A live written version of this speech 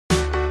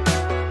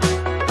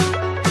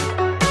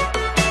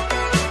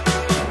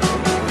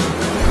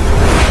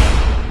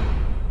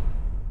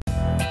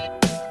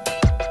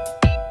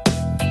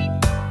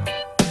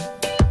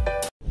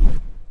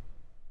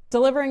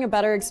Delivering a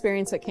better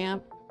experience at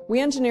camp, we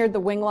engineered the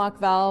wing lock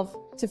valve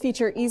to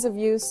feature ease of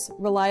use,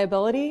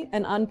 reliability,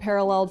 and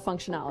unparalleled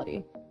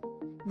functionality.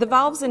 The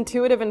valve's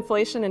intuitive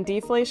inflation and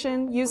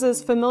deflation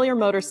uses familiar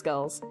motor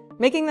skills,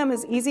 making them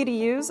as easy to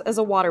use as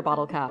a water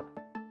bottle cap.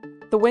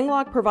 The wing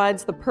lock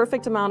provides the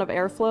perfect amount of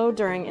airflow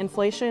during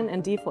inflation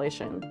and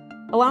deflation,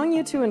 allowing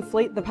you to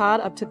inflate the pad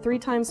up to 3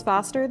 times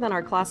faster than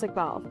our classic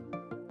valve.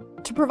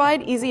 To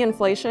provide easy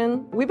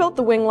inflation, we built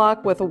the wing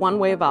lock with a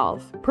one-way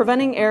valve,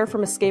 preventing air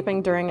from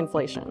escaping during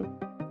inflation.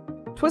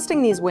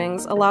 Twisting these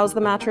wings allows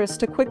the mattress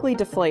to quickly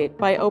deflate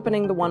by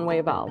opening the one-way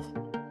valve.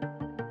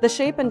 The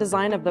shape and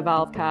design of the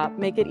valve cap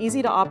make it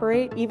easy to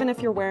operate even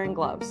if you're wearing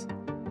gloves.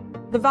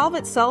 The valve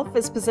itself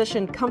is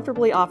positioned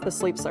comfortably off the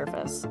sleep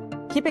surface,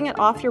 keeping it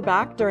off your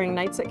back during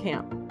nights at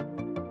camp.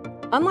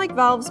 Unlike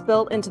valves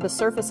built into the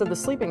surface of the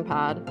sleeping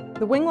pad,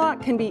 the wing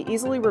lock can be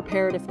easily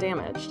repaired if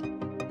damaged.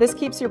 This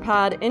keeps your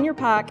pad in your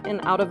pack and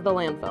out of the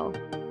landfill.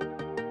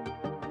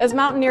 As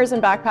mountaineers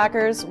and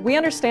backpackers, we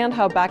understand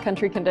how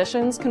backcountry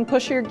conditions can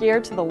push your gear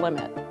to the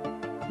limit.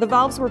 The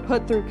valves were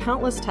put through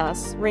countless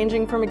tests,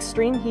 ranging from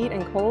extreme heat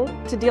and cold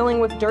to dealing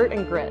with dirt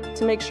and grit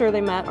to make sure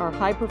they met our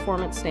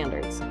high-performance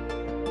standards.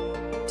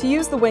 To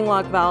use the wing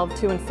lock valve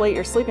to inflate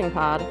your sleeping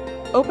pad,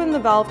 open the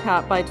valve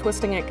cap by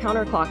twisting it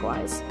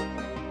counterclockwise.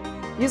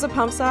 Use a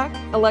pump sack,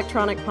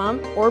 electronic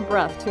pump, or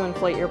breath to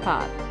inflate your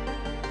pad.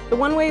 The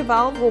one-way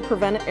valve will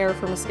prevent air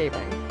from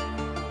escaping.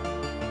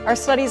 Our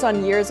studies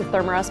on years of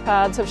Therm-a-Rest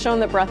pads have shown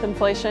that breath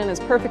inflation is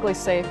perfectly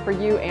safe for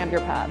you and your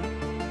pad.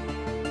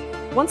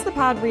 Once the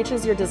pad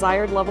reaches your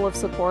desired level of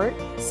support,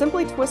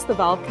 simply twist the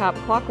valve cap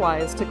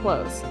clockwise to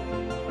close.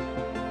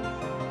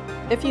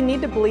 If you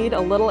need to bleed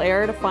a little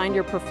air to find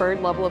your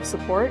preferred level of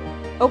support,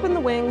 open the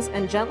wings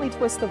and gently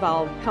twist the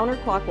valve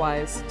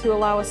counterclockwise to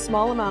allow a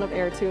small amount of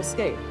air to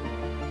escape.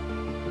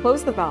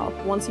 Close the valve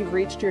once you've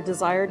reached your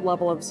desired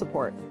level of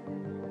support.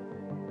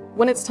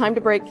 When it's time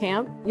to break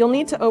camp, you'll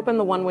need to open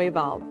the one-way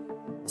valve.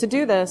 To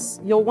do this,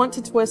 you'll want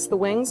to twist the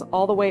wings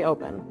all the way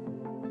open.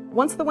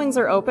 Once the wings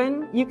are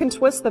open, you can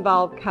twist the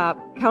valve cap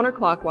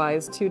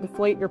counterclockwise to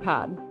deflate your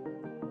pad.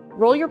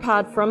 Roll your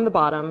pad from the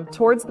bottom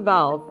towards the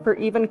valve for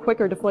even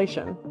quicker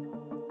deflation.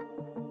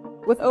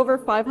 With over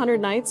 500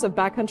 nights of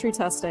backcountry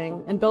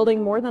testing and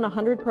building more than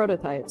 100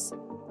 prototypes,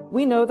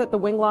 we know that the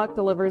wing lock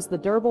delivers the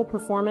durable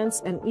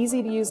performance and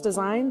easy-to-use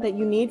design that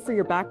you need for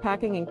your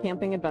backpacking and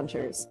camping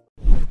adventures.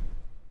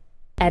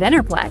 At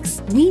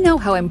EnerPlex, we know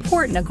how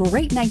important a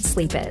great night's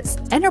sleep is.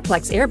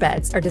 EnerPlex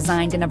airbeds are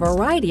designed in a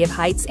variety of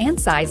heights and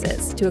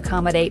sizes to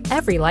accommodate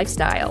every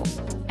lifestyle.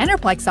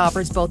 EnerPlex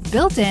offers both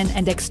built-in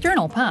and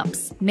external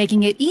pumps,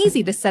 making it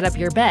easy to set up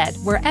your bed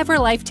wherever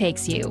life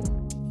takes you.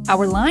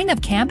 Our line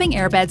of camping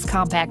airbeds'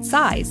 compact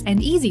size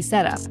and easy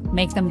setup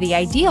make them the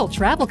ideal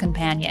travel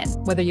companion,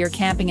 whether you're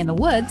camping in the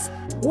woods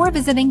or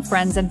visiting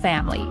friends and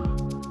family.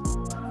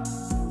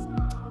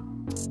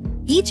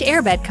 Each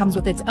airbed comes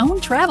with its own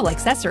travel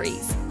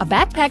accessories, a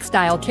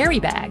backpack-style carry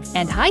bag,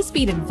 and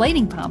high-speed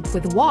inflating pump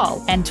with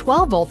wall and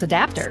 12-volt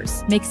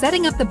adapters make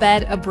setting up the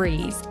bed a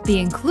breeze. The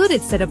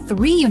included set of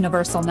 3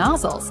 universal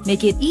nozzles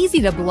make it easy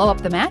to blow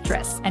up the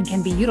mattress and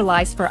can be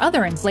utilized for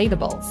other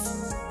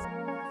inflatables.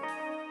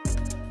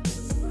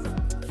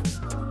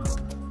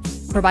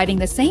 Providing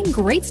the same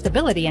great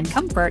stability and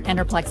comfort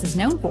EnerPlex is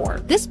known for,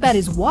 this bed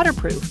is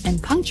waterproof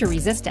and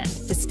puncture-resistant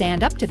to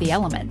stand up to the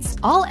elements.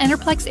 All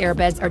EnerPlex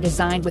airbeds are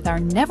designed with our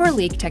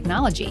never-leak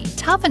technology,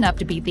 tough enough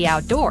to beat the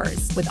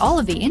outdoors, with all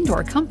of the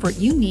indoor comfort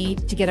you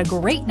need to get a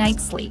great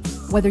night's sleep.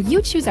 Whether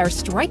you choose our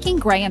striking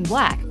gray and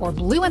black or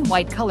blue and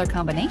white color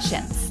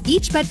combinations,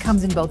 each bed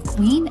comes in both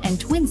queen and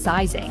twin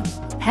sizing.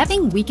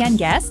 Having weekend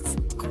guests?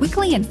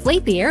 Quickly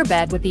inflate the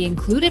airbed with the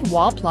included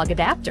wall plug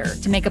adapter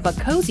to make up a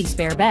cozy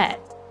spare bed.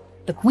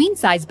 The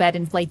queen-size bed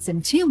inflates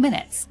in 2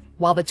 minutes,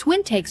 while the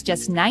twin takes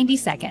just 90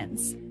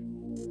 seconds.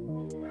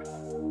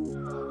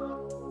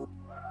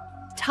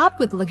 Topped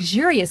with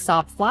luxurious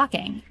soft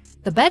flocking,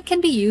 the bed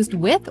can be used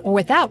with or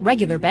without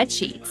regular bed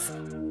sheets.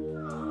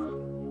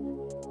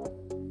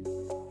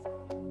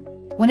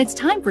 When it's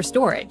time for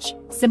storage,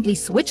 simply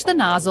switch the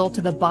nozzle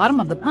to the bottom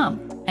of the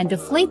pump and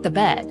deflate the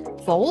bed,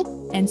 fold,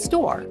 and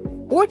store,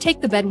 or take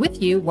the bed with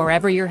you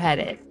wherever you're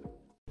headed.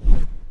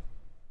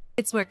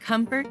 It's where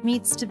comfort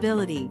meets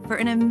stability for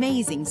an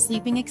amazing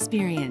sleeping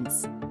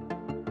experience.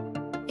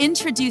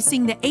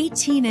 Introducing the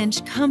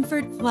 18-inch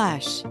Comfort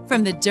Plush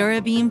from the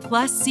Dura-Beam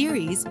Plus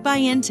series by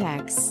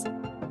Intex.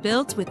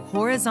 Built with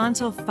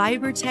horizontal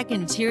FiberTech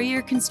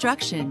interior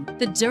construction,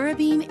 the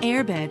Dura-Beam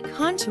airbed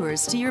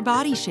contours to your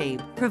body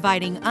shape,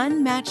 providing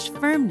unmatched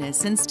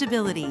firmness and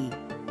stability.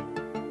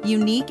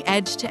 Unique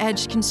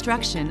edge-to-edge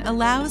construction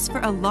allows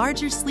for a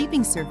larger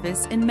sleeping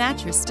surface and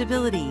mattress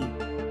stability.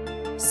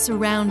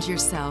 Surround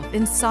yourself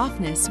in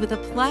softness with a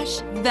plush,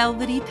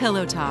 velvety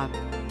pillow top.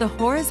 The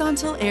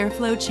horizontal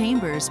airflow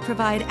chambers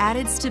provide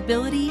added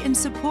stability and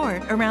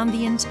support around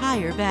the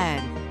entire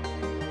bed.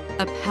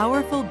 A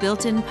powerful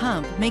built-in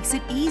pump makes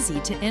it easy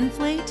to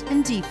inflate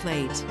and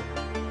deflate.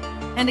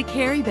 And a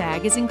carry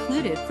bag is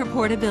included for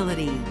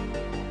portability.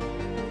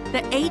 The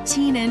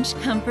 18-inch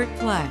Comfort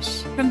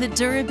Plush from the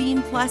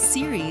Dura-Beam Plus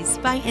series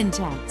by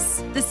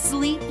Intex. The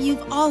sleep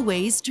you've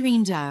always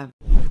dreamed of.